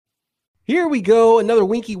Here we go, another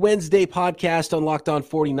Winky Wednesday podcast on Locked On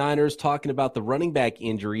 49ers, talking about the running back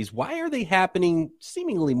injuries. Why are they happening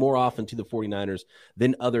seemingly more often to the 49ers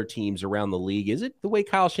than other teams around the league? Is it the way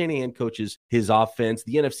Kyle Shanahan coaches his offense?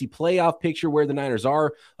 The NFC playoff picture where the Niners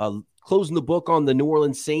are, closing the book on the New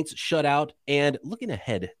Orleans Saints shutout, and looking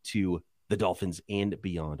ahead to the Dolphins and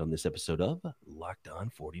beyond on this episode of Locked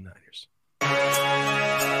On 49ers.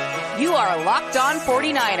 You are Locked On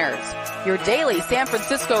 49ers, your daily San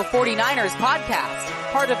Francisco 49ers podcast,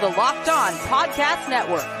 part of the Locked On Podcast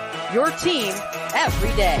Network, your team every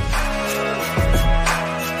day.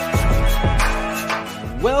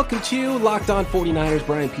 Welcome to Locked On 49ers.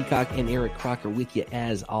 Brian Peacock and Eric Crocker with you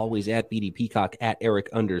as always at BD Peacock at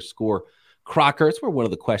Eric_Crocker. It's where one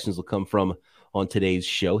of the questions will come from on today's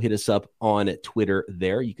show. Hit us up on Twitter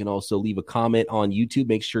there. You can also leave a comment on YouTube.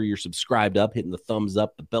 Make sure you're subscribed up, hitting the thumbs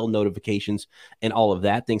up, the bell notifications, and all of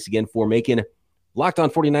that. Thanks again for making Locked On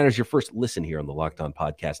 49ers your first listen here on the Locked On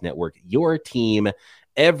Podcast Network, your team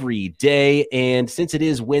every day. And since it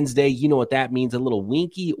is Wednesday, you know what that means, a little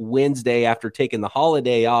Winky Wednesday after taking the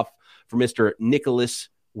holiday off for Mr. Nicholas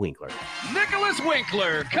Winkler. Nicholas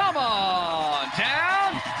Winkler, come on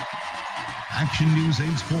down. Action News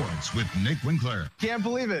 8 Sports with Nick Winkler. Can't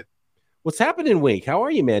believe it. What's happening, Wink? How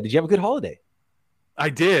are you, man? Did you have a good holiday? I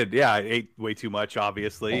did. Yeah, I ate way too much,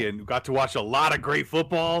 obviously, and got to watch a lot of great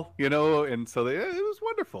football, and so it was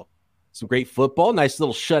wonderful. Some great football. Nice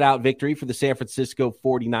little shutout victory for the San Francisco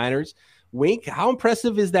 49ers. Wink, how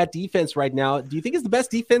impressive is that defense right now? Do you think it's the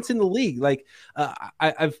best defense in the league? Like,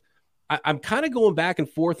 I'm kind of going back and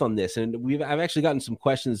forth on this, and I've actually gotten some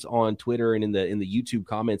questions on Twitter and in the YouTube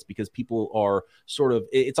comments because people are sort of,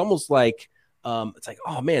 it's almost like, it's like,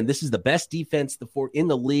 oh man, this is the best defense in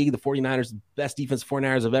the league. The 49ers, best defense the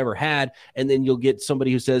 49ers have ever had. And then you'll get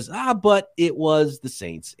somebody who says, but it was the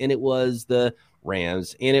Saints and it was the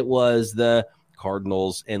Rams and it was the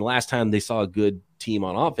Cardinals. And last time they saw a good team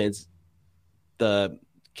on offense, the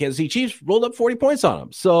Kansas City Chiefs rolled up 40 points on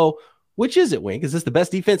them. So which is it, Wink? Is this the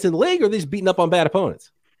best defense in the league, or are they just beating up on bad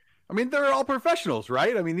opponents? I mean, they're all professionals,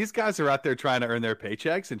 right? I mean, these guys are out there trying to earn their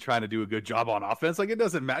paychecks and trying to do a good job on offense. Like, it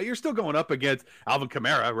doesn't matter. You're still going up against Alvin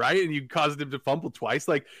Kamara, right? And you caused him to fumble twice.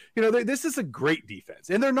 Like, this is a great defense.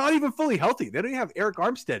 And they're not even fully healthy. They don't even have Eric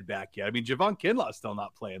Armstead back yet. I mean, Javon Kinlaw's still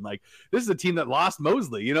not playing. Like, this is a team that lost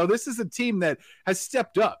Mosley. This is a team that has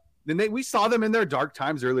stepped up. And we saw them in their dark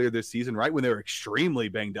times earlier this season, right? When they were extremely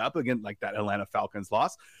banged up again, like that Atlanta Falcons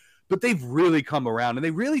loss. But they've really come around, and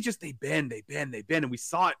they really just, they bend. And we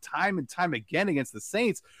saw it time and time again against the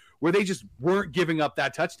Saints where they just weren't giving up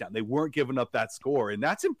that touchdown. They weren't giving up that score. And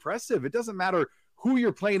that's impressive. It doesn't matter who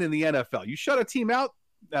you're playing in the NFL. You shut a team out,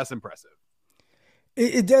 that's impressive.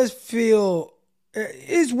 It does feel,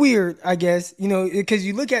 it's weird, I guess, because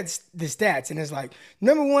you look at the stats and it's like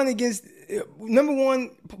number one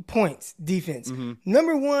points defense,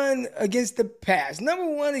 number one against the pass, number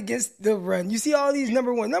one against the run. You see all these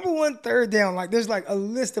number one third down. Like there's like a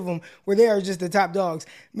list of them where they are just the top dogs.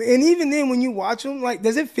 And even then when you watch them, like,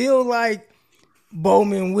 does it feel like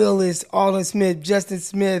Bowman, Willis, Aldon Smith, Justin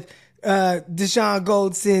Smith, Deshaun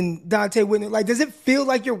Goldson, Dante Whitner? Like, does it feel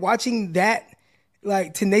like you're watching that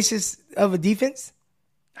like tenacious of a defense?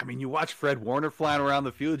 I mean, you watch Fred Warner flying around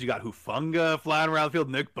the field. You got Hufanga flying around the field.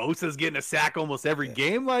 Nick Bosa's getting a sack almost every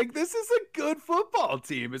game. Like, this is a good football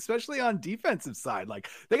team, especially on defensive side. Like,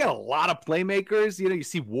 they got a lot of playmakers. You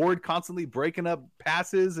see Ward constantly breaking up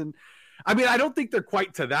passes. And, I mean, I don't think they're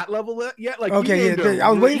quite to that level yet. Like, okay, yeah, I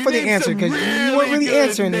was waiting for the answer because you weren't really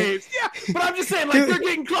answering it. Yeah, but I'm just saying, like, they're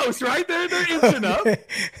getting close, right? They're inching up.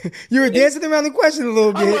 You were dancing around the question a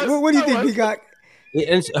little bit. What do you think, Peacock?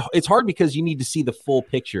 It's hard because you need to see the full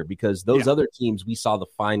picture, because those other teams, we saw the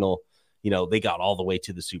final, they got all the way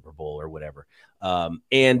to the Super Bowl or whatever.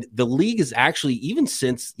 And the league is actually, even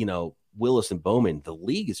since, Willis and Bowman, the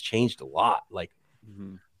league has changed a lot. Like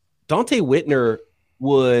Dante Whitner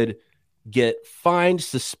would get fined,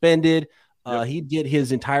 suspended. He'd get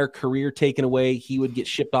his entire career taken away. He would get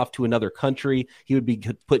shipped off to another country. He would be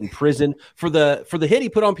put in prison for the hit he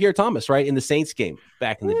put on Pierre Thomas, right, in the Saints game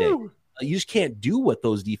back in the day. You just can't do what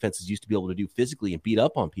those defenses used to be able to do physically and beat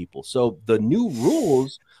up on people. So the new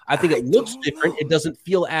rules, I think it looks different. It doesn't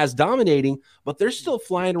feel as dominating, but they're still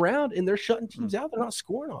flying around and they're shutting teams out. They're not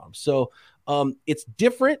scoring on them. So it's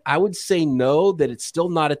different. I would say no, that it's still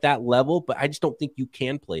not at that level, but I just don't think you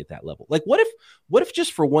can play at that level. Like, what if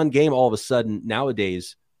just for one game, all of a sudden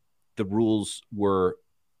nowadays the rules were,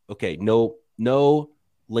 okay, no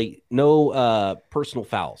personal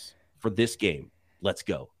fouls for this game. Let's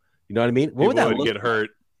go. You know what I mean? What would that look get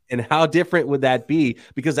hurt? And how different would that be?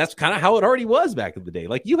 Because that's kind of how it already was back in the day.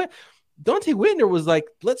 Like Dante Whitner was like,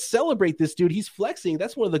 let's celebrate this dude. He's flexing.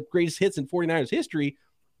 That's one of the greatest hits in 49ers history.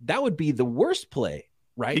 That would be the worst play,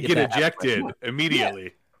 right? He'd get ejected immediately. Yeah.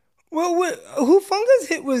 Well, Hufanga's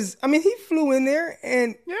hit was, I mean, he flew in there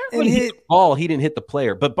and hit the ball. He didn't hit the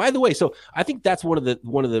player. But by the way, so I think that's one of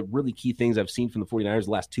the really key things I've seen from the 49ers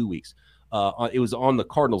the last 2 weeks. It was on the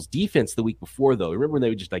Cardinals defense the week before, though. Remember when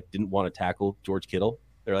they just like didn't want to tackle George Kittle?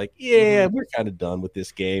 They're like, yeah, we're kind of done with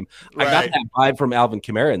this game. Right. I got that vibe from Alvin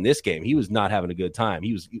Kamara in this game. He was not having a good time.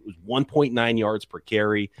 It was 1.9 yards per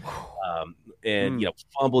carry, and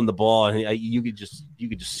fumbling the ball, and you could just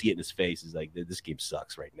see it in his face. Is like, this game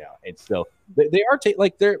sucks right now. And so they are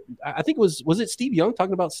I think was it Steve Young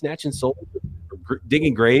talking about snatching souls,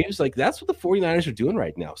 digging graves? Like, that's what the 49ers are doing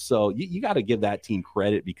right now. So you got to give that team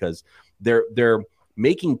credit, because they're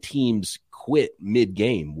making teams quit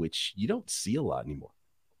mid-game, which you don't see a lot anymore.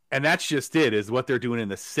 And that's just it, is what they're doing in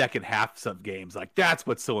the second half of games. Like, that's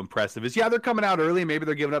what's so impressive is, they're coming out early. Maybe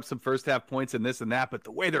they're giving up some first half points and this and that, but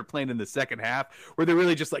the way they're playing in the second half, where they're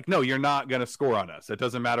really just like, no, you're not going to score on us. It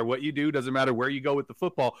doesn't matter what you do. Doesn't matter where you go with the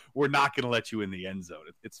football. We're not going to let you in the end zone.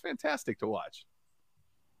 It's fantastic to watch.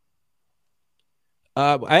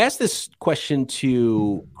 I asked this question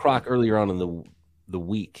to Croc earlier on in the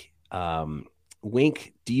week.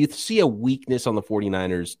 Wink, do you see a weakness on the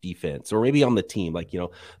 49ers defense, or maybe on the team? Like,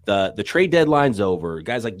 the trade deadline's over.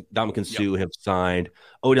 Guys like Ndamukong Suh have signed.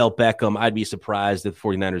 Odell Beckham, I'd be surprised if the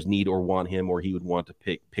 49ers need or want him, or he would want to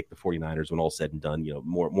pick the 49ers when all's said and done.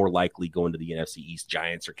 More likely going to the NFC East,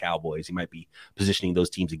 Giants or Cowboys. He might be positioning those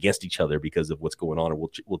teams against each other because of what's going on, and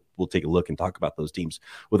we'll take a look and talk about those teams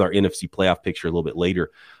with our NFC playoff picture a little bit later.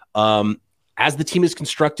 As the team is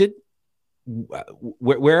constructed,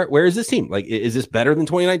 where is this team? Like, is this better than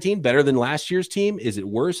 2019? Better than last year's team? Is it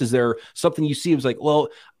worse? Is there something you see? It was like, well,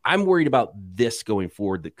 I'm worried about this going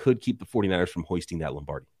forward that could keep the 49ers from hoisting that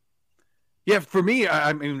Lombardi. Yeah, for me,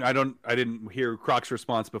 I mean, I didn't hear Croc's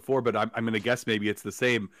response before, but I'm going to guess maybe it's the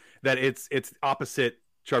same, that it's opposite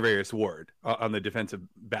Charvarius Ward on the defensive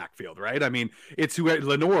backfield, right? I mean, it's who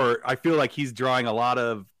Lenoir, I feel like he's drawing a lot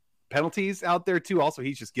of penalties out there too. Also,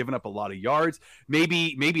 he's just given up a lot of yards.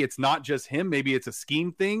 Maybe it's not just him. Maybe it's a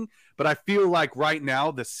scheme thing. But I feel like right now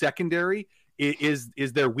the secondary is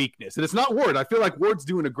their weakness, and it's not Ward. I feel like Ward's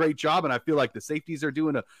doing a great job, and I feel like the safeties are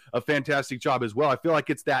doing a fantastic job as well. I feel like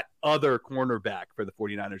it's that other cornerback for the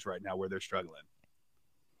 49ers right now where they're struggling.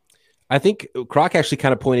 I think Croc actually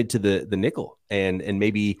kind of pointed to the nickel and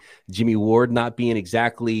maybe Jimmy Ward not being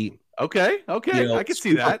exactly. Okay. I can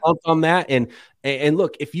see that on that. And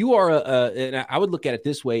look, if you are and I would look at it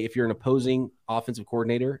this way: if you're an opposing offensive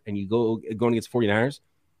coordinator and you going against 49ers,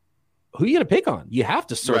 who are you going to pick on? You have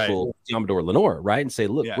to circle Deommodore Lenoir, right? And say,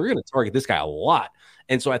 look, we're going to target this guy a lot.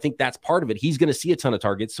 And so I think that's part of it. He's going to see a ton of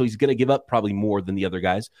targets, so he's going to give up probably more than the other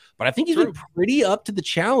guys. But I think he's been pretty up to the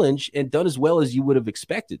challenge and done as well as you would have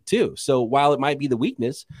expected too. So while it might be the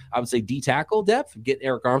weakness, I would say D-tackle depth, get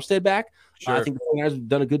Eric Armstead back. Sure. I think the guys have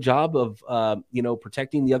done a good job of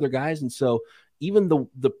protecting the other guys. And so even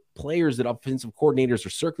the players that offensive coordinators are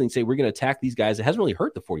circling say we're going to attack these guys, it hasn't really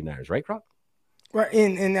hurt the 49ers, right, Croc? Right,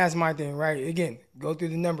 and that's my thing, right? Again, go through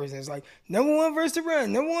the numbers, and it's like number one versus the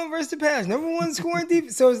run, number one versus the pass, number one scoring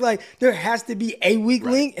defense. So it's like there has to be a weak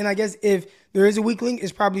link, and I guess if there is a weak link,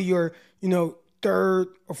 it's probably your third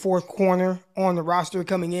or fourth corner on the roster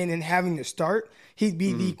coming in and having to start. He'd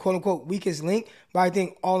be the quote unquote weakest link, but I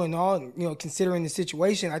think all in all, considering the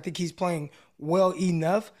situation, I think he's playing well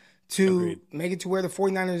enough to make it to where the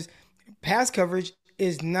 49ers pass coverage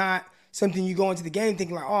is not something you go into the game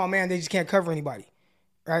thinking like, oh man, they just can't cover anybody,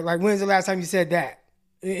 right? Like, when's the last time you said that?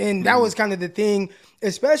 And that was kind of the thing,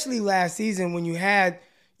 especially last season when you had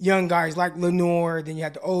young guys like Lenoir, then you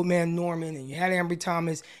had the old man Norman, and you had Ambry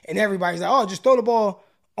Thomas, and everybody's like, oh, just throw the ball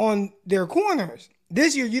on their corners.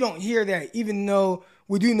 This year, you don't hear that, even though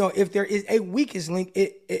we do know if there is a weakest link,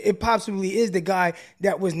 it possibly is the guy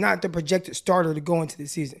that was not the projected starter to go into the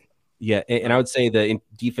season. Yeah, and I would say the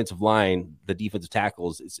defensive line, the defensive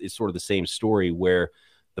tackles, is sort of the same story where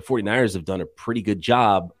the 49ers have done a pretty good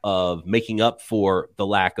job of making up for the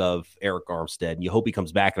lack of Eric Armstead. And you hope he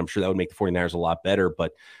comes back, and I'm sure that would make the 49ers a lot better.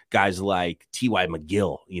 But guys like T.Y.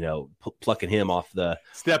 McGill, plucking him off the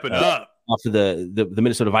 – stepping up. Off of the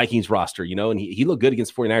Minnesota Vikings roster, and he looked good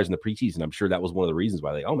against 49ers in the preseason. I'm sure that was one of the reasons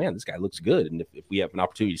why oh man, this guy looks good. And if we have an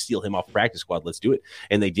opportunity to steal him off the practice squad, let's do it.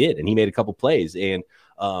 And they did. And he made a couple plays. And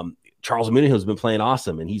Charles Omenihu has been playing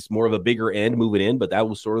awesome, and he's more of a bigger end moving in, but that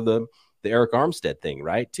was sort of the Eric Armstead thing,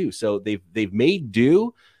 right, too. So they've made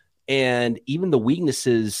do, and even the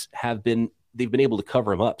weaknesses have been they've been able to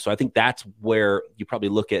cover him up. So I think that's where you probably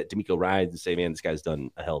look at D'Amico Ryans and say, man, this guy's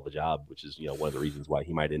done a hell of a job, which is, one of the reasons why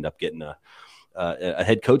he might end up getting a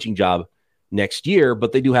head coaching job next year.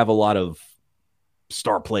 But they do have a lot of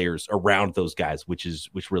star players around those guys, which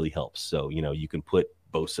really helps. So, you can put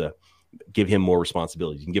Bosa, give him more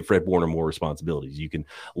responsibilities. You can give Fred Warner more responsibilities. You can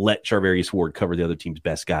let Charvarius Ward cover the other team's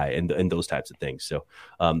best guy and those types of things. So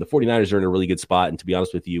the 49ers are in a really good spot. And to be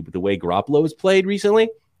honest with you, with the way Garoppolo has played recently,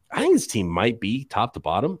 I think this team might be top to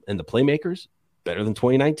bottom, and the playmakers better than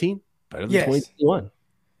 2019, better than 2021.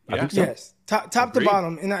 I think so. Yes, top to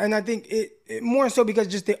bottom. And I think it more so because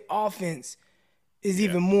just the offense is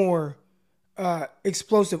even more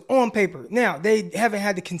explosive on paper. Now, they haven't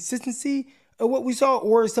had the consistency of what we saw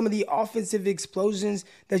or some of the offensive explosions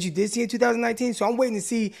that you did see in 2019. So I'm waiting to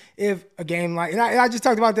see if a game like, and I just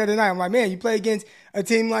talked about that tonight. I'm like, man, you play against a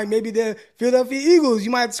team like maybe the Philadelphia Eagles,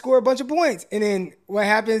 you might have to score a bunch of points. And then what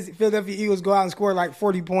happens? Philadelphia Eagles go out and score like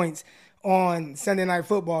 40 points on Sunday Night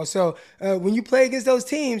Football. So when you play against those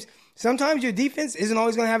teams, sometimes your defense isn't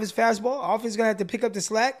always going to have his fastball. Offense is going to have to pick up the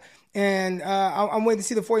slack. And I'm waiting to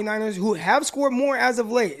see the 49ers, who have scored more as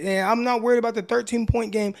of late. And I'm not worried about the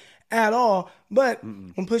 13-point game at all. But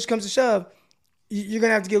when push comes to shove, you're going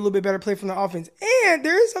to have to get a little bit better play from the offense. And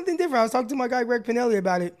there is something different. I was talking to my guy, Greg Pinelli,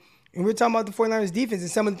 about it. And we were talking about the 49ers defense and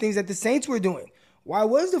some of the things that the Saints were doing. Why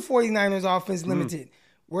was the 49ers offense limited?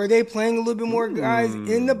 Were they playing a little bit more guys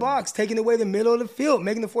in the box, taking away the middle of the field,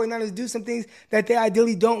 making the 49ers do some things that they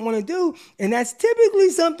ideally don't want to do? And that's typically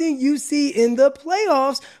something you see in the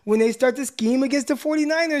playoffs when they start to scheme against the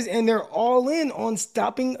 49ers and they're all in on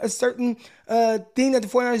stopping a certain thing that the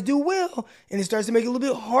 49ers do well. And it starts to make it a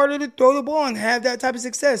little bit harder to throw the ball and have that type of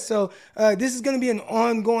success. So this is going to be an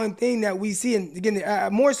ongoing thing that we see. And again,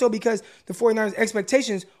 more so because the 49ers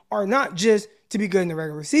expectations are not just to be good in the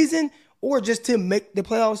regular season or just to make the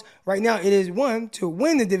playoffs. Right now, it is one, to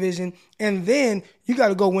win the division, and then you got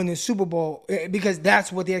to go win the Super Bowl because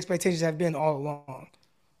that's what the expectations have been all along.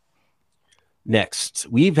 Next,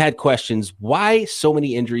 we've had questions, why so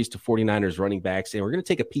many injuries to 49ers running backs? And we're going to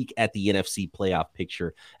take a peek at the NFC playoff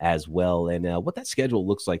picture as well and what that schedule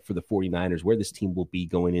looks like for the 49ers, where this team will be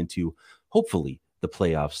going into, hopefully, the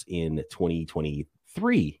playoffs in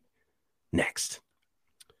 2023 next.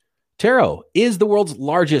 Turo is the world's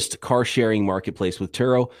largest car-sharing marketplace. With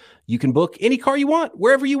Turo, you can book any car you want,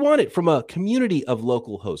 wherever you want it, from a community of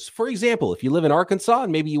local hosts. For example, if you live in Arkansas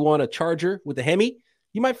and maybe you want a Charger with a Hemi,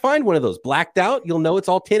 you might find one of those blacked out. You'll know it's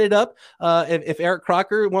all tinted up. If Eric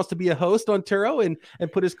Crocker wants to be a host on Turo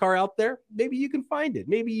and put his car out there, maybe you can find it.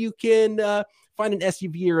 Maybe you can find an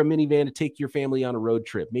SUV or a minivan to take your family on a road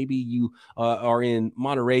trip. Maybe you are in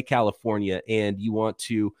Monterey, California, and you want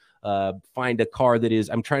to find a car that is,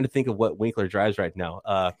 I'm trying to think of what Winkler drives right now.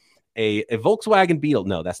 A Volkswagen Beetle.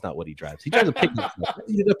 No, that's not what he drives. He drives a pickup.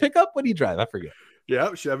 A pickup? What do you drive? I forget.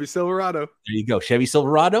 Yeah, Chevy Silverado. There you go. Chevy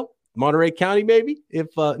Silverado. Monterey County, maybe. If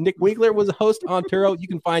Nick Winkler was a host on Turo, you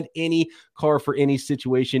can find any car for any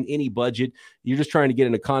situation, any budget. You're just trying to get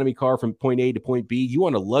an economy car from point A to point B. You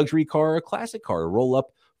want a luxury car or a classic car to roll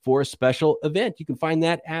up for a special event. You can find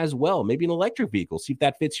that as well. Maybe an electric vehicle. See if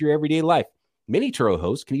that fits your everyday life. Many Turo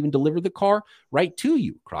hosts can even deliver the car right to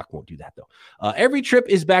you. Croc won't do that, though. Every trip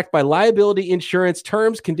is backed by liability insurance.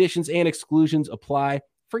 Terms, conditions, and exclusions apply.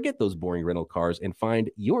 Forget those boring rental cars and find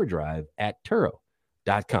your drive at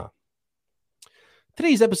Turo.com.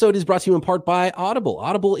 Today's episode is brought to you in part by Audible.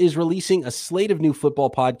 Audible is releasing a slate of new football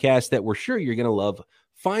podcasts that we're sure you're going to love.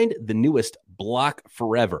 Find the newest Block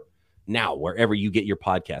Forever now, wherever you get your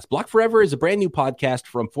podcast. Block Forever is a brand new podcast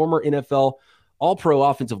from former NFL All-Pro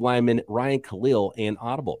offensive lineman Ryan Kalil and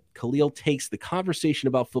Audible. Kalil takes the conversation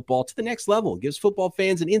about football to the next level, gives football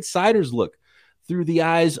fans an insider's look through the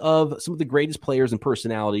eyes of some of the greatest players and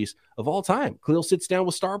personalities of all time. Kalil sits down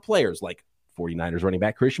with star players like 49ers running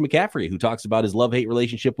back Christian McCaffrey, who talks about his love-hate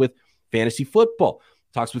relationship with fantasy football,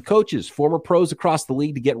 talks with coaches, former pros across the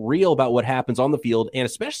league to get real about what happens on the field and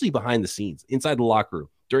especially behind the scenes, inside the locker room,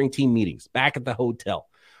 during team meetings, back at the hotel,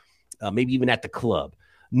 maybe even at the club.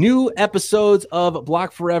 New episodes of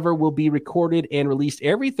Block Forever will be recorded and released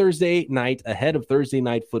every Thursday night ahead of Thursday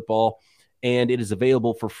Night Football, and it is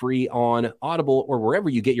available for free on Audible or wherever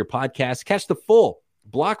you get your podcasts. Catch the full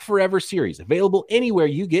Block Forever series, available anywhere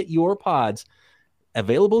you get your pods.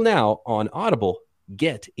 Available now on Audible.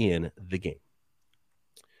 Get in the game.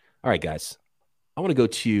 All right, guys. I want to go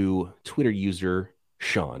to Twitter user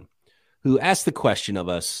Sean, who asked the question of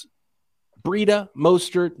us, Breida,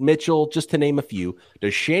 Mostert, Mitchell, just to name a few.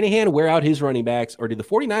 Does Shanahan wear out his running backs, or do the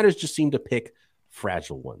 49ers just seem to pick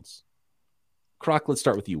fragile ones? Croc, let's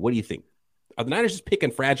start with you. What do you think? Are the Niners just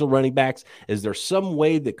picking fragile running backs? Is there some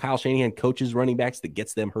way that Kyle Shanahan coaches running backs that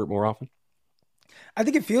gets them hurt more often? I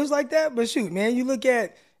think it feels like that, but shoot, man, you look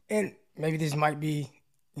at, and maybe this might be,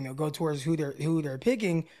 go towards who they're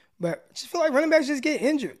picking, but I just feel like running backs just get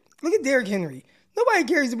injured. Look at Derrick Henry. Nobody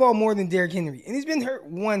carries the ball more than Derrick Henry, and he's been hurt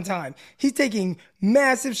one time. He's taking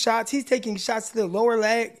massive shots. He's taking shots to the lower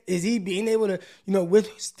leg. Is he being able to,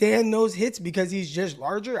 withstand those hits because he's just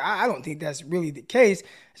larger? I don't think that's really the case.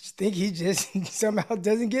 I just think he just somehow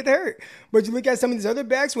doesn't get hurt. But you look at some of these other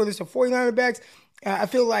backs, whether it's the 49er backs, I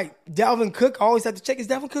feel like Dalvin Cook, I always have to check, is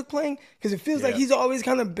Dalvin Cook playing? Because it feels like he's always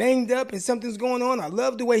kind of banged up and something's going on. I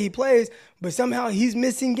love the way he plays, but somehow he's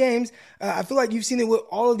missing games. I feel like you've seen it with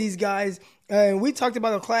all of these guys. And we talked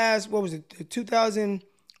about a class, what was it,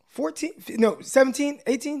 2014? No, 17,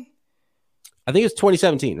 18? I think it's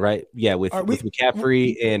 2017, right? Yeah, with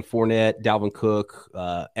McCaffrey and Fournette, Dalvin Cook,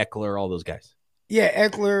 Eckler, all those guys. Yeah,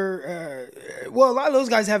 Eckler. A lot of those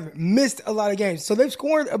guys have missed a lot of games. So they've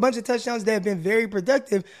scored a bunch of touchdowns. They have been very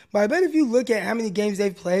productive. But I bet if you look at how many games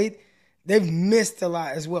they've played, they've missed a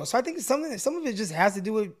lot as well. So I think some of it just has to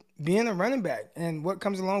do with being a running back and what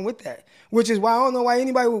comes along with that, which is why I don't know why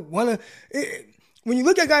anybody would want to. When you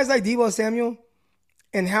look at guys like Deebo Samuel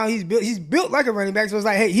and how he's built like a running back. So it's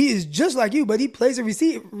like, hey, he is just like you, but he plays a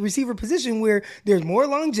receiver position where there's more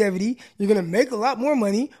longevity. You're going to make a lot more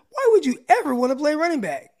money. Why would you ever want to play running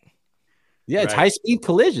back? Yeah, it's high-speed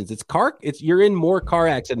collisions. You're in more car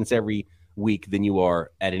accidents every week than you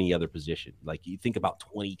are at any other position. Like, you think about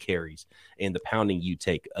 20 carries and the pounding you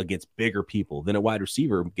take against bigger people than a wide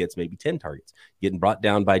receiver gets maybe 10 targets, getting brought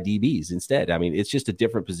down by DBs instead. I mean, it's just a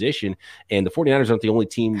different position, and the 49ers aren't the only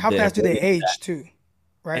team. How fast do they age, too?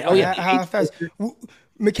 Right? Oh, yeah. How fast?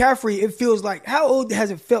 McCaffrey, it feels like, how old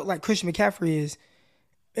has it felt like Christian McCaffrey is?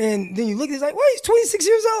 And then you look at it, it's like, well, he's 26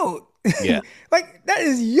 years old. Yeah. Like, that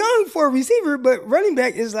is young for a receiver, but running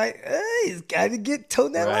back is like, he's got to get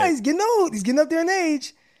towed that line. He's getting old. He's getting up there in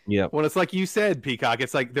age. Yeah. Well, it's like you said, Peacock.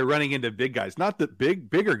 It's like they're running into big guys, not the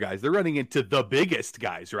bigger guys. They're running into the biggest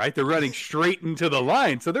guys, right? They're running straight into the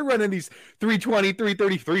line. So they're running these 320,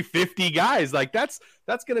 330, 350 guys. Like that's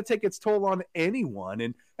going to take its toll on anyone.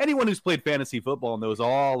 And anyone who's played fantasy football knows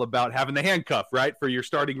all about having the handcuff, right, for your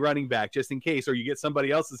starting running back, just in case, or you get somebody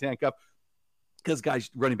else's handcuff. Because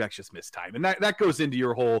running backs just miss time. And that goes into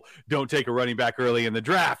your whole don't take a running back early in the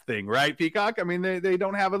draft thing, right, Peacock? I mean, they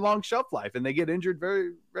don't have a long shelf life, and they get injured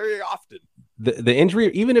very, very often. The injury,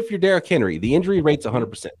 even if you're Derrick Henry, the injury rate's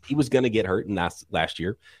 100%. He was going to get hurt, and that's last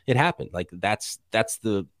year. It happened. Like, that's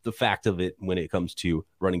the fact of it when it comes to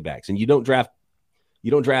running backs. And you don't draft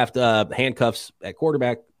handcuffs at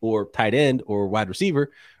quarterback or tight end or wide receiver,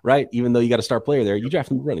 right? Even though you got a star player there, you draft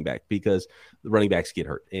a running back because the running backs get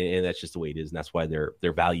hurt, and that's just the way it is. And that's why their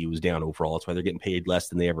value is down overall. That's why they're getting paid less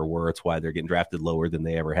than they ever were. It's why they're getting drafted lower than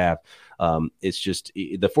they ever have. It's just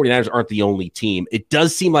the 49ers aren't the only team. It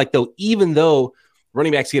does seem like, though, even though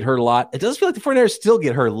running backs get hurt a lot, it does feel like the 49ers still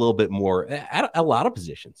get hurt a little bit more at a lot of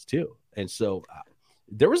positions too. And so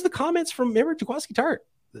there was the comments from Jaquiski Tartt.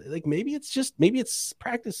 Like, maybe it's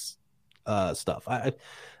practice stuff.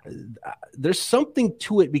 There's something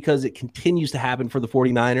to it because it continues to happen for the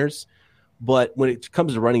 49ers. But when it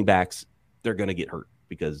comes to running backs, they're going to get hurt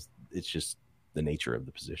because it's just the nature of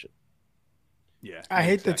the position. Yeah, I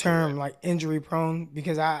hate the term like injury prone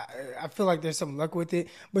because I feel like there's some luck with it.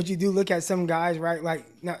 But you do look at some guys, right? Like,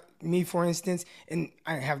 not me, for instance, and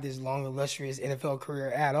I didn't have this long, illustrious NFL career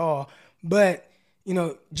at all. But,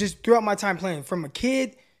 just throughout my time playing, from a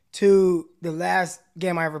kid to the last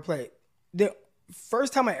game I ever played, the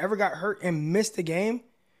first time I ever got hurt and missed a game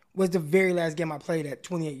was the very last game I played at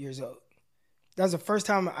 28 years old. That was the first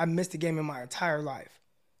time I missed a game in my entire life.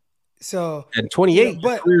 So at 28,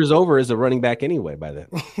 your career's over as a running back anyway by then.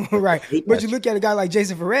 Right. But you look at a guy like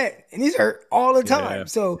Jason Verrett, and he's hurt all the time. Yeah.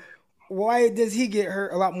 So why does he get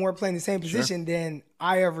hurt a lot more playing the same position than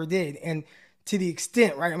I ever did? And to the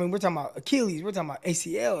extent, right? I mean, we're talking about Achilles, we're talking about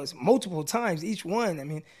ACLs multiple times, each one. I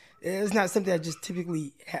mean, it's not something that just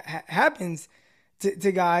typically happens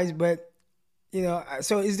to guys, but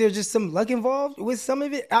so is there just some luck involved with some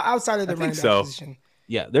of it outside of the running back position?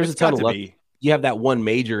 Yeah, there's a ton of luck. You have that one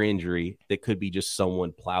major injury that could be just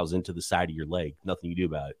someone plows into the side of your leg. Nothing you do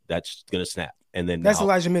about it. That's going to snap. And then that's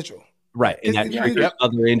Elijah Mitchell. Right. And that triggers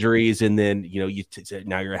other injuries. And then,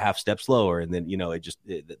 now you're a half step slower. And then,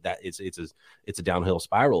 it's a downhill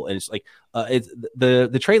spiral. And it's like, it's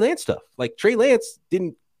the Trey Lance stuff. Like, Trey Lance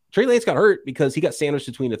got hurt because he got sandwiched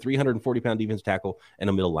between a 340-pound defensive tackle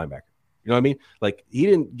and a middle linebacker. You know what I mean? Like, he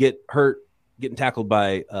didn't get hurt getting tackled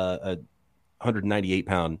by a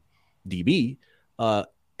 198-pound DB.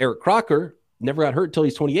 Eric Crocker never got hurt until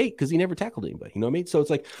he's 28 because he never tackled anybody. You know what I mean? So it's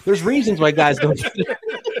like there's reasons why guys don't get it.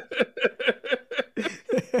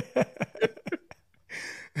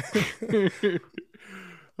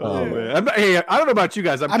 Oh man! Hey, I don't know about you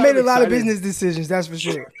guys. I made a lot of business decisions. That's for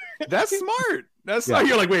sure. That's smart. That's smart.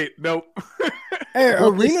 You're like, wait, nope. Hey,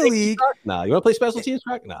 Arena League. Nah, you want to play special teams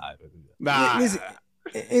track? Nah. Listen,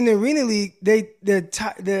 in the Arena League,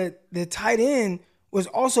 the tight end was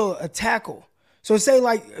also a tackle. So say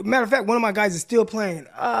like, matter of fact, one of my guys is still playing.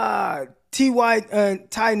 T.Y.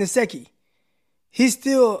 Ty Naseki. He's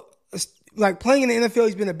still like playing in the NFL.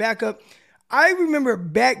 He's been a backup. I remember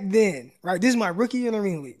back then, right? This is my rookie year in the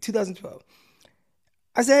Arena League, 2012.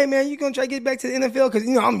 I said, hey man, you gonna try to get back to the NFL? Because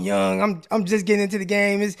I'm young. I'm just getting into the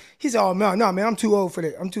game. He's all no man, I'm too old for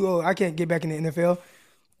that. I'm too old. I can't get back in the NFL.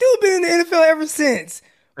 Dude been in the NFL ever since.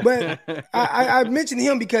 But I mentioned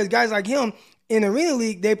him because guys like him in the Arena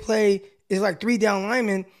League, they play is like 3 down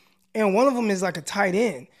linemen, and one of them is like a tight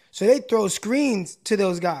end. So they throw screens to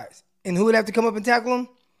those guys, and who would have to come up and tackle them?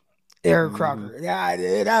 Eric Crocker.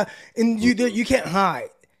 And you can't hide.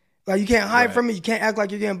 Like you can't hide from it. You can't act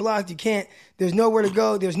like you're getting blocked. You can't. There's nowhere to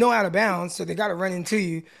go. There's no out of bounds. So they got to run into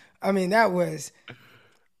you. I mean, that was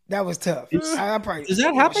tough. I probably does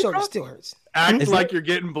that happen? Shoulder still hurts. Act like you're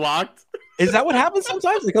getting blocked. Is that what happens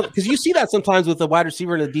sometimes? Because you see that sometimes with a wide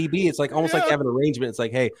receiver and a DB. It's like almost like you have an arrangement. It's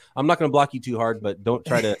like, hey, I'm not going to block you too hard, but don't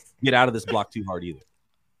try to get out of this block too hard either.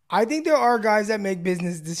 I think there are guys that make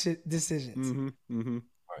business decisions. Mm-hmm, mm-hmm.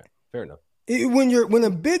 All right, fair enough. When a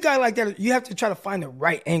big guy like that, you have to try to find the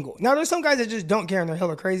right angle. Now, there's some guys that just don't care and they're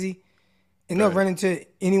hella crazy, and they'll run into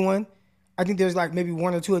anyone. I think there's like maybe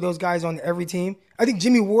 1 or 2 of those guys on every team. I think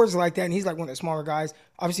Jimmy Ward's like that, and he's like one of the smaller guys.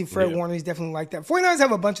 Obviously, Fred Warner is definitely like that. 49ers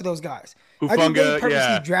have a bunch of those guys. I think they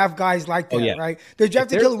purposely draft guys like that, right? They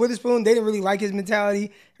drafted Keller Witherspoon. They didn't really like his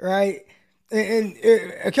mentality, right? And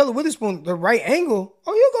Keller Witherspoon, the right angle,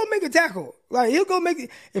 he'll go make a tackle. Like, he'll go make it.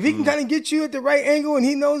 If he can kind of get you at the right angle and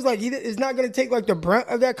he knows, like, he is not going to take, like, the brunt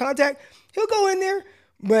of that contact, he'll go in there.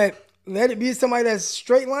 But let it be somebody that's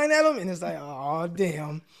straight line at him, and it's like, oh,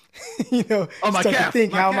 damn. My calf, to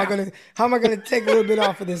think, how am I going to take a little bit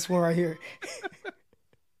off of this one right here?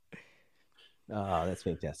 Oh, that's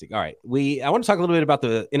fantastic. All right. I want to talk a little bit about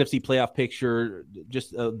the NFC playoff picture,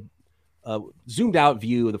 just a zoomed out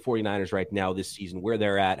view of the 49ers right now this season, where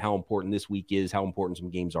they're at, how important this week is, how important some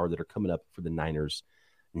games are that are coming up for the Niners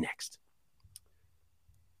next.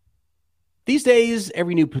 These days,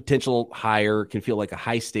 every new potential hire can feel like a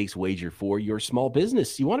high-stakes wager for your small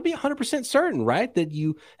business. You want to be 100% certain, right, that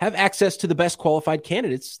you have access to the best qualified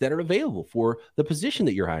candidates that are available for the position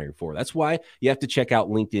that you're hiring for. That's why you have to check out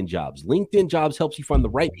LinkedIn Jobs. LinkedIn Jobs helps you find the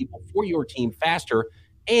right people for your team faster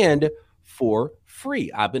and for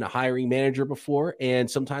free. I've been a hiring manager before, and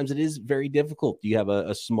sometimes it is very difficult. You have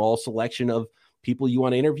a small selection of people you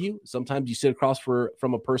want to interview. Sometimes you sit across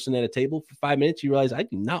from a person at a table for 5 minutes. You realize I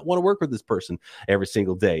do not want to work with this person every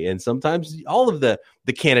single day. And sometimes all of the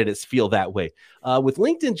candidates feel that way. With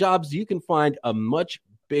LinkedIn Jobs, you can find a much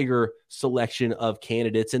bigger selection of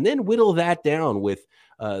candidates and then whittle that down with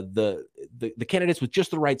the candidates with just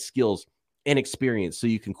the right skills and experience, so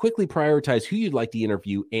you can quickly prioritize who you'd like to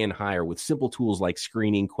interview and hire with simple tools like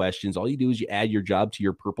screening questions. All you do is you add your job to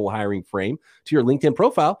your purple hiring frame to your LinkedIn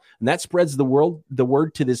profile, and that spreads the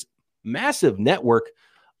word to this massive network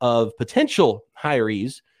of potential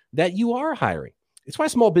hirees that you are hiring. It's why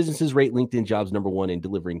small businesses rate LinkedIn Jobs #1 in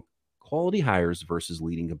delivering quality hires versus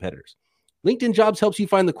leading competitors. LinkedIn Jobs helps you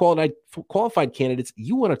find the qualified candidates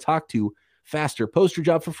you want to talk to faster. Post your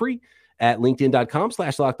job for free at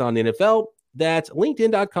linkedin.com/LockedOnNFL. That's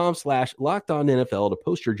linkedin.com/LockedOnNFL to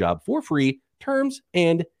post your job for free. Terms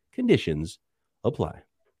and conditions apply.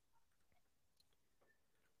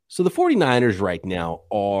 So the 49ers right now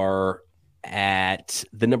are at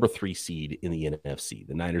the #3 seed in the NFC.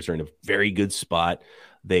 The Niners are in a very good spot.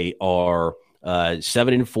 They are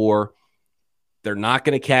 7-4. They're not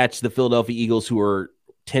going to catch the Philadelphia Eagles, who are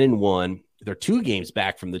 10-1. They're 2 games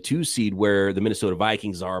back from the 2 seed where the Minnesota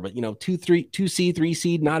Vikings are, but 2 seed, 3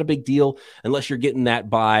 seed, not a big deal unless you're getting that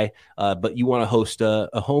bye. But you want to host a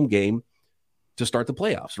home game to start the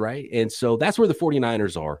playoffs, right? And so that's where the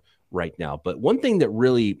 49ers are right now. But one thing that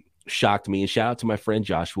really shocked me, and shout out to my friend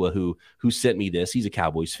Joshua who sent me this. He's a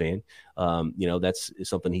Cowboys fan. That's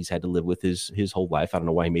something he's had to live with his whole life. I don't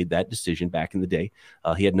know why he made that decision back in the day.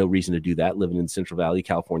 He had no reason to do that living in Central Valley,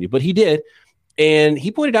 California, but he did. And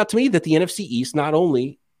he pointed out to me that the NFC East not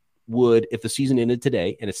only would, if the season ended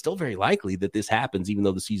today, and it's still very likely that this happens, even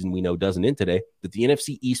though the season we know doesn't end today, that the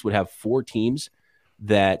NFC East would have 4 teams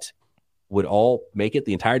that would all make it.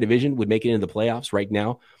 The entire division would make it into the playoffs right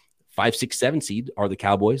now. 5, 6, 7 seed are the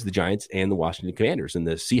Cowboys, the Giants, and the Washington Commanders. And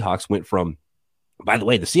the Seahawks went from, by the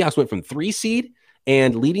way, 3 seed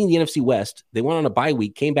and leading the NFC West. They went on a bye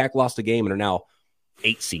week, came back, lost a game, and are now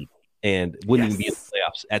 8 seed and wouldn't even be in the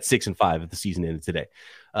playoffs at 6-5 if the season ended today.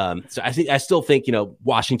 So I still think,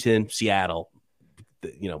 Washington, Seattle,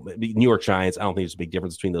 New York Giants, I don't think there's a big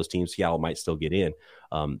difference between those teams. Seattle might still get in.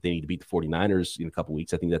 They need to beat the 49ers in a couple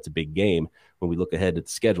weeks. I think that's a big game when we look ahead at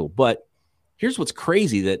the schedule. But here's what's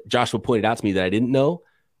crazy that Joshua pointed out to me that I didn't know.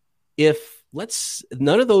 If it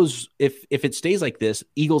stays like this,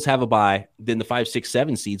 Eagles have a bye, then the 5, 6,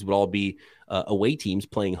 7 seeds would all be away teams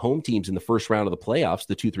playing home teams in the first round of the playoffs,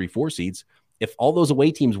 the 2, 3, 4 seeds. If all those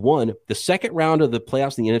away teams won, the second round of the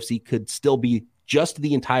playoffs in the NFC could still be just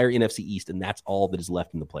the entire NFC East, and that's all that is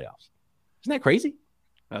left in the playoffs. Isn't that crazy?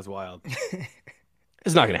 That's wild.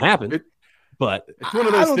 It's not going to happen, but it's one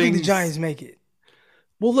of those I don't things. think the Giants make it.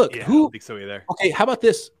 Well, look, I don't think so either. Okay, how about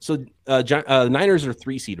this? So Niners are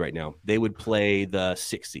 3 seed right now. They would play the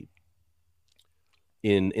 6 seed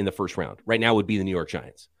in the first round. Right now would be the New York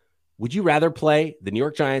Giants. Would you rather play the New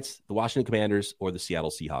York Giants, the Washington Commanders, or the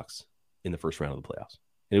Seattle Seahawks in the first round of the playoffs?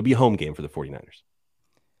 And it would be a home game for the 49ers.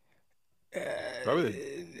 Probably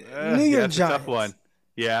New York that's Giants. a tough one.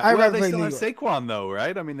 Yeah, I'd rather they play still New have York. Saquon though,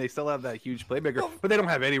 right? I mean, they still have that huge playmaker, but they don't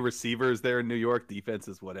have any receivers there in New York.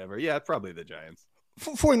 Defenses, whatever. Yeah, probably the Giants.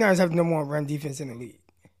 49ers have the number 1 run defense in the league.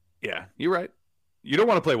 Yeah, you're right. You don't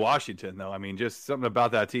want to play Washington though. I mean, just something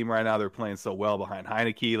about that team right now. They're playing so well behind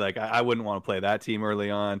Heineke. Like I wouldn't want to play that team early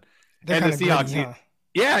on. They're And the kinda Seahawks. gritty, huh?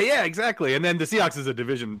 Yeah, exactly. And then the Seahawks is a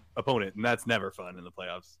division opponent, and that's never fun in the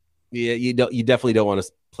playoffs. Yeah, you definitely don't want to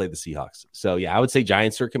play the Seahawks. So, yeah, I would say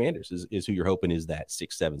Giants or Commanders is who you're hoping is that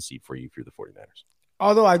 6, 7 seed for you if you're the 49ers.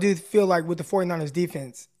 Although I do feel like with the 49ers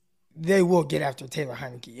defense, they will get after Taylor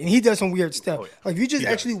Heineke. And he does some weird stuff. Oh, yeah. Like, if you just He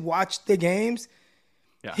actually does. watch the games,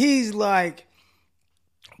 Yeah. he's like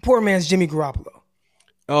poor man's Jimmy Garoppolo.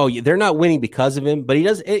 Oh, yeah, they're not winning because of him, but he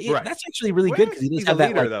does. Right. That's actually really good because he does He's have a that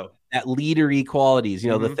leader, like, though. that leadery qualities. The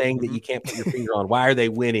Mhm, thing that you can't put your finger on. Why are they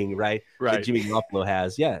winning? Right. Right. That Jimmy Garoppolo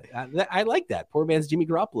has. Yeah, I like that. Poor man's Jimmy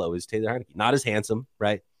Garoppolo is Taylor Heineke. Not as handsome,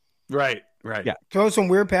 right? Right. Yeah. Throw some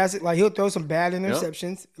weird passes. Like, he'll throw some bad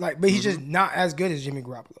interceptions. Like, but he's just not as good as Jimmy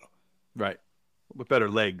Garoppolo. Right. With better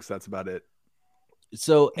legs, that's about it.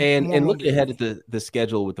 So and More looking ahead at motivated. the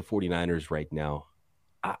schedule with the 49ers right now,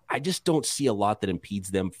 I just don't see a lot that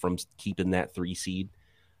impedes them from keeping that 3 seed.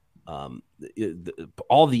 The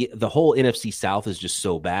whole NFC South is just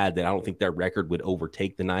so bad that I don't think their record would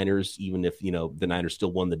overtake the Niners, even if the Niners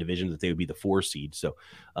still won the division, that they would be the 4 seed. So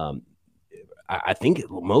I think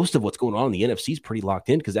most of what's going on in the NFC is pretty locked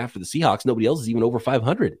in because after the Seahawks, nobody else is even over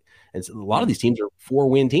 500, and so a lot of these teams are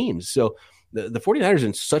 4-win teams. So the 49ers are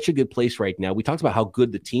in such a good place right now. We talked about how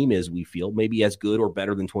good the team is, we feel, maybe as good or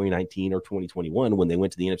better than 2019 or 2021 when they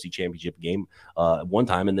went to the NFC Championship game one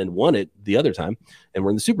time and then won it the other time and were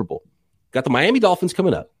in the Super Bowl. Got the Miami Dolphins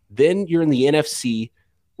coming up. Then you're in the NFC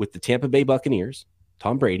with the Tampa Bay Buccaneers,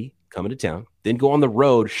 Tom Brady coming to town. Then go on the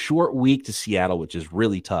road, short week to Seattle, which is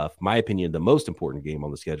really tough. My opinion, the most important game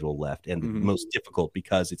on the schedule left and the most difficult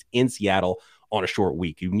because it's in Seattle on a short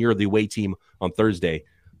week. When you're the away team on Thursday,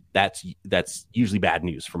 that's usually bad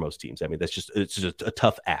news for most teams. I mean, it's just a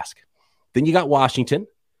tough ask. Then you got Washington.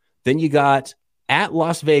 Then you got at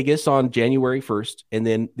Las Vegas on January 1st, and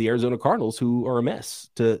then the Arizona Cardinals, who are a mess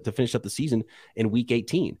to finish up the season in Week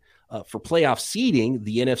 18. For playoff seeding,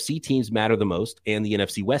 the NFC teams matter the most, and the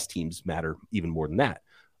NFC West teams matter even more than that.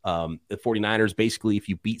 The 49ers, basically, if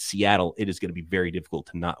you beat Seattle, it is going to be very difficult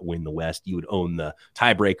to not win the West. You would own the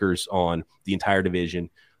tiebreakers on the entire division,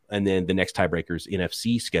 and then the next tiebreakers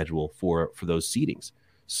NFC schedule for those seedings.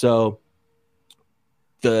 So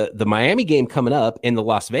the Miami game coming up and the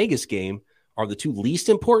Las Vegas game are the 2 least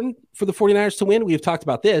important for the 49ers to win. We have talked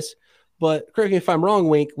about this, but correct me if I'm wrong,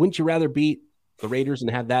 Wink, wouldn't you rather beat the Raiders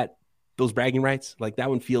and have those bragging rights? Like that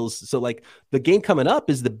one feels so like the game coming up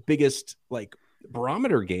is the biggest like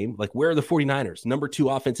barometer game. Like where are the 49ers? Number 2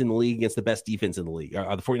 offense in the league against the best defense in the league.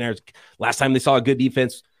 Are the 49ers last time they saw a good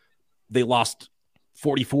defense, they lost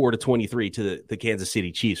 44-23 to the Kansas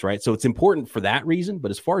City Chiefs, right? So it's important for that reason.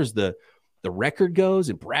 But as far as the record goes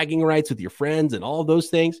and bragging rights with your friends and all of those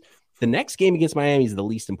things, the next game against Miami is the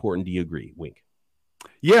least important. Do you agree, Wink?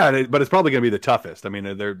 Yeah, but it's probably going to be the toughest. I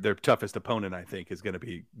mean, their toughest opponent, I think, is going to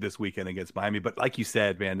be this weekend against Miami. But like you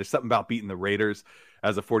said, man, there's something about beating the Raiders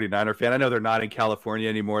as a 49er fan. I know they're not in California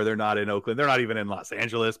anymore. They're not in Oakland. They're not even in Los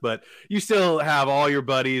Angeles. But you still have all your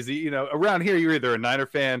buddies. Around here, you're either a Niner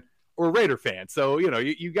fan or a Raider fan. So,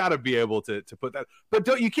 you got to be able to put that.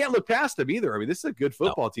 But you can't look past them either. I mean, this is a good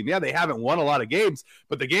football team. Yeah, they haven't won a lot of games,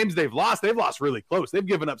 but the games they've lost really close. They've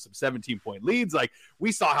given up some 17-point leads. Like,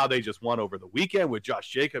 we saw how they just won over the weekend with Josh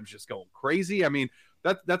Jacobs just going crazy. I mean,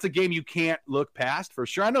 that's a game you can't look past for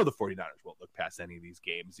sure. I know the 49ers won't look past any of these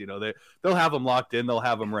games. They'll have them locked in. They'll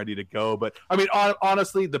have them ready to go. But, I mean,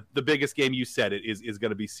 honestly, the biggest game, you said it, is going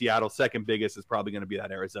to be Seattle. Second biggest is probably going to be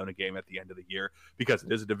that Arizona game at the end of the year because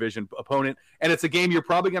it is a division opponent. And it's a game you're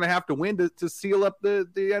probably going to have to win to seal up the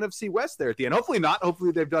NFC West there at the end. Hopefully not.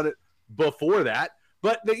 Hopefully they've done it before that.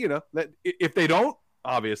 But, that if they don't,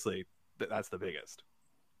 obviously, that's the biggest.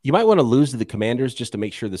 You might want to lose to the Commanders just to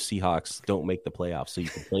make sure the Seahawks don't make the playoffs so you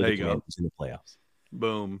can play the Commanders in the playoffs.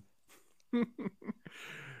 Boom.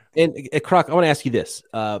 And Croc, I want to ask you this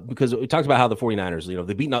because we talked about how the 49ers,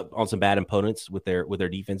 they've beaten up on some bad opponents with their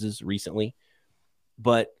defenses recently.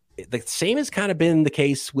 But the same has kind of been the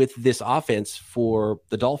case with this offense for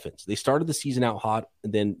the Dolphins. They started the season out hot,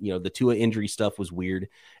 and then, the Tua injury stuff was weird.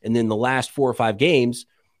 And then the last 4 or 5 games,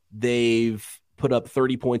 they've put up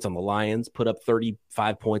 30 points on the Lions, put up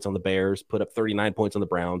 35 points on the Bears, put up 39 points on the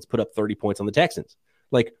Browns, put up 30 points on the Texans.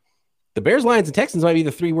 Like, the Bears, Lions, and Texans might be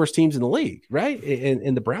the 3 worst teams in the league, right?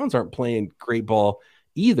 And the Browns aren't playing great ball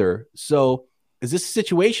either. So is this a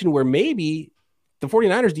situation where maybe the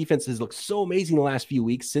 49ers defense has looked so amazing the last few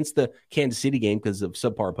weeks since the Kansas City game because of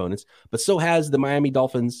subpar opponents, but so has the Miami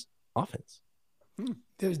Dolphins offense?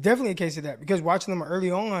 There's definitely a case of that because watching them early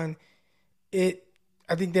on,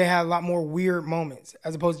 I think they had a lot more weird moments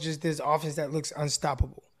as opposed to just this offense that looks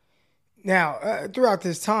unstoppable. Now, throughout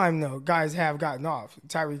this time, though, guys have gotten off.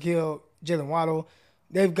 Tyreek Hill, Jalen Waddle,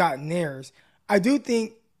 they've gotten theirs. I do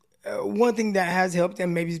think one thing that has helped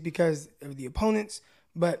them, maybe it's because of the opponents,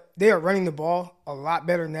 but they are running the ball a lot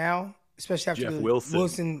better now, especially after the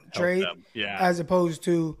Wilson trade, as opposed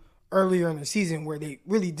to earlier in the season where they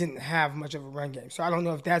really didn't have much of a run game. So I don't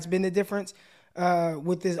know if that's been the difference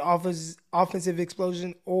with this offensive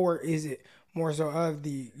explosion, or is it more so of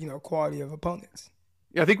the quality of opponents?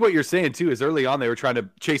 Yeah, I think what you're saying too is early on they were trying to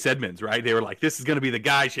chase Edmonds, right? They were like, "This is going to be the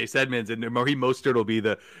guy, Chase Edmonds, and Raheem Mostert will be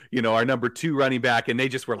the our number 2 running back," and they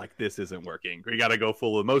just were like, "This isn't working. We got to go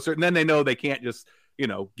full of Mostert." And then they know they can't just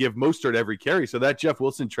give Mostert every carry. So that Jeff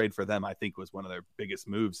Wilson trade for them, I think, was one of their biggest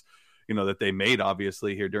moves, that they made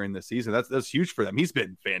obviously here during the season. That's huge for them. He's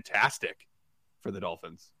been fantastic for the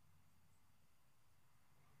Dolphins.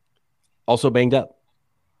 Also banged up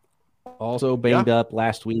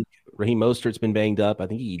last week. Raheem Mostert's been banged up. I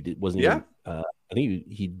think he wasn't even, I think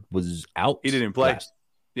he was out. He didn't play.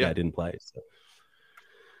 Didn't play. So.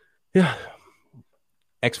 Yeah.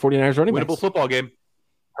 Ex-49ers running winnable football game.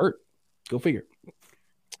 Hurt. Go figure.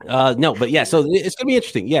 No, but yeah, so it's going to be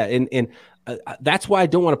interesting. Yeah, and that's why I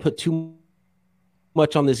don't want to put too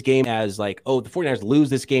much on this game as like, oh, the 49ers lose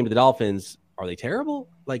this game to the Dolphins. Are they terrible?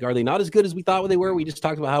 Like, are they not as good as we thought they were? We just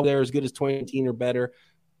talked about how they're as good as 2019 or better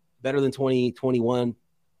than 2021.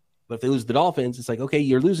 But if they lose the Dolphins, it's like, okay,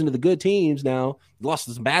 you're losing to the good teams now. You lost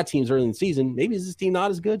to some bad teams early in the season. Maybe is this team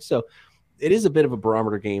not as good? So it is a bit of a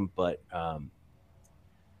barometer game, but I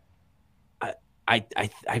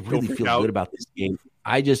really feel good about this game.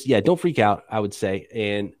 Don't freak out, I would say.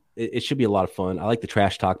 And it should be a lot of fun. I like the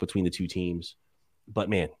trash talk between the two teams. But,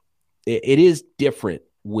 man, it is different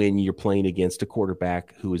when you're playing against a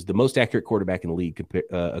quarterback who is the most accurate quarterback in the league,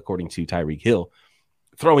 according to Tyreek Hill,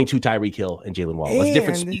 throwing to Tyreek Hill and Jalen Waddle. It's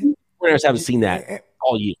different speed. We haven't seen that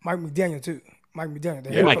all year. Mike McDaniel, too. Mike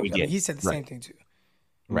McDaniel. He said the same thing, too.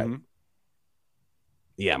 Right. Mm-hmm.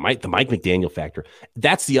 Yeah, the Mike McDaniel factor.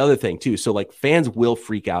 That's the other thing, too. So, like, fans will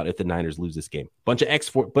freak out if the Niners lose this game. Bunch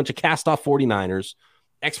of cast-off 49ers,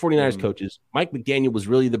 ex-49ers coaches. Mike McDaniel was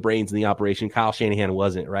really the brains in the operation. Kyle Shanahan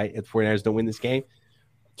wasn't, right? If the 49ers don't win this game,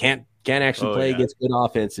 can't actually play against good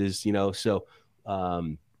offenses, So,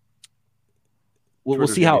 we'll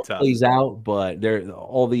see how it plays out. But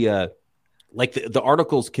all the the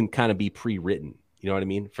articles can kind of be pre-written. You know what I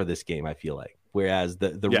mean? For this game, I feel like. Whereas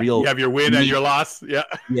the real, you have your win and your loss. Yeah.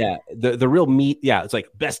 Yeah. The real meat. Yeah. It's like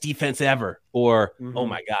best defense ever, or, oh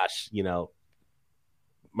my gosh,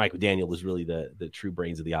 Mike McDaniel was really the true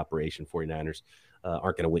brains of the operation. 49ers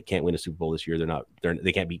can't win a Super Bowl this year.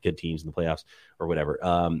 They can't beat good teams in the playoffs or whatever.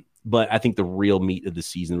 But I think the real meat of the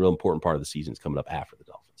season, the real important part of the season is coming up after the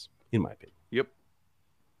Dolphins, in my opinion. Yep.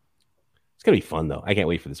 It's going to be fun though. I can't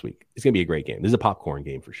wait for this week. It's going to be a great game. This is a popcorn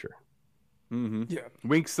game for sure. Mm-hmm. Yeah.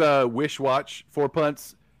 Wink's wish watch, 4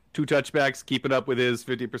 punts, 2 touchbacks, keeping up with his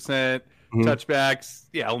 50% touchbacks.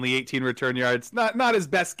 Yeah, only 18 return yards. Not his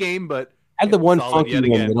best game, but had the one funky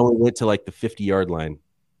one that only went to like the 50-yard line.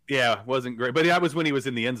 Yeah, wasn't great, but that was when he was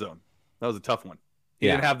in the end zone. That was a tough one. He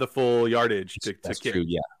didn't have the full yardage to That's kick. true.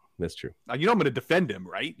 Yeah, that's true. Now, you know I'm going to defend him,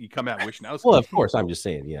 right? You come at Wishnowsky. Well, of course, I'm just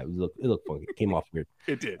saying. Yeah, it looked funky. It came off weird.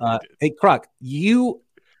 It did. Hey, Croc, the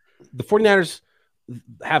 49ers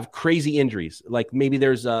have crazy injuries. Like maybe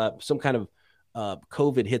there's some kind of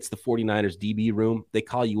COVID hits the 49ers DB room. They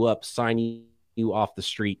call you up, sign you off the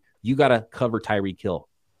street. You got to cover Tyreek Hill.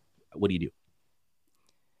 What do you do?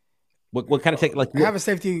 What kind of take? Like, have a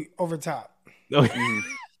safety over top.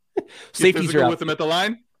 Safeties are out. with him at the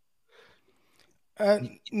line.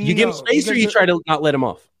 You give him space, or you try to not let him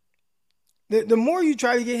off. The more you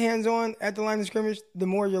try to get hands on at the line of scrimmage, the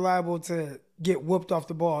more you're liable to get whooped off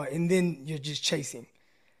the ball, and then you're just chasing.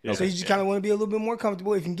 Yeah, so you just kind of want to be a little bit more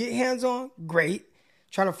comfortable. If you can get hands on, great.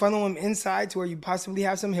 Try to funnel him inside to where you possibly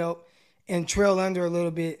have some help, and trail under a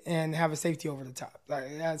little bit and have a safety over the top.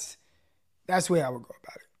 Like that's the way I would go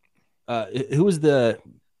about it. Who was the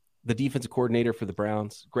defensive coordinator for the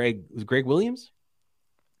Browns? Greg Williams?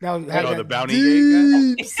 The bounty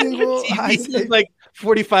gate guy? Single He's like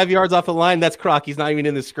 45 yards off the line. That's Croc. He's not even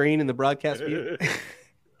in the screen in the broadcast view.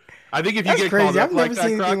 I think if you That's get crazy. called up I've never like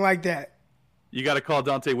seen that, anything Croc, like that. you got to call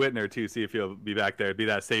Dante Whitner too. See if he'll be back there. Be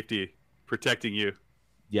that safety protecting you.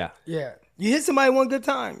 Yeah. Yeah. You hit somebody one good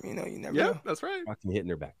time. You never know. That's right. Fucking hitting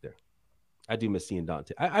her back there. I do miss seeing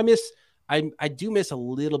Dante. I do miss a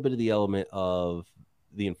little bit of the element of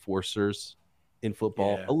the enforcers in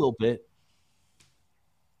football. A little bit.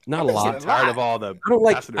 Not a lot. I'm tired of all the.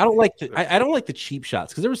 I don't like the cheap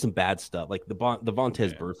shots because there was some bad stuff like the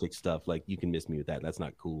Vontaze Burfict stuff. Like you can miss me with that. That's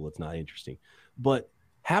not cool. It's not interesting. But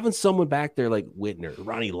having someone back there like Whitner,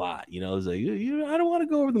 Ronnie Lott, is like I don't want to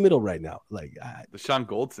go over the middle right now. Like the Sean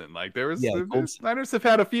Goldson. Like there was the Niners have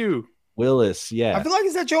had a few. Willis, yeah. I feel like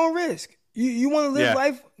it's at your own risk. You want to live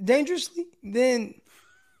life dangerously, then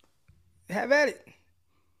have at it.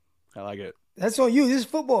 I like it. That's on you. This is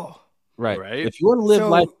football. Right. If you want to live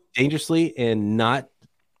life dangerously and not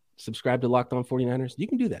subscribe to Locked On 49ers, you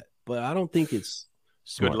can do that. But I don't think it's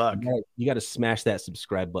smart. Good luck. You got to smash that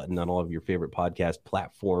subscribe button on all of your favorite podcast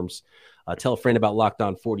platforms. Tell a friend about Locked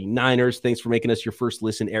On 49ers. Thanks for making us your first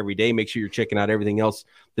listen every day. Make sure you're checking out everything else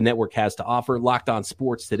the network has to offer. Locked On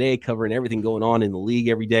Sports Today, covering everything going on in the league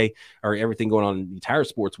every day, or everything going on in the entire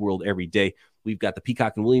sports world every day. We've got the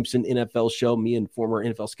Peacock and Williamson NFL show. Me and former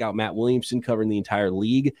NFL scout Matt Williamson covering the entire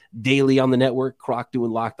league daily on the network. Croc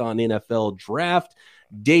doing Locked On NFL Draft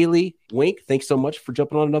daily. Wink, thanks so much for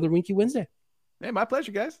jumping on another Winky Wednesday. Hey, my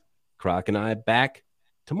pleasure, guys. Croc and I back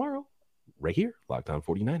tomorrow right here, Locked On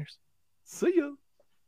 49ers. See ya.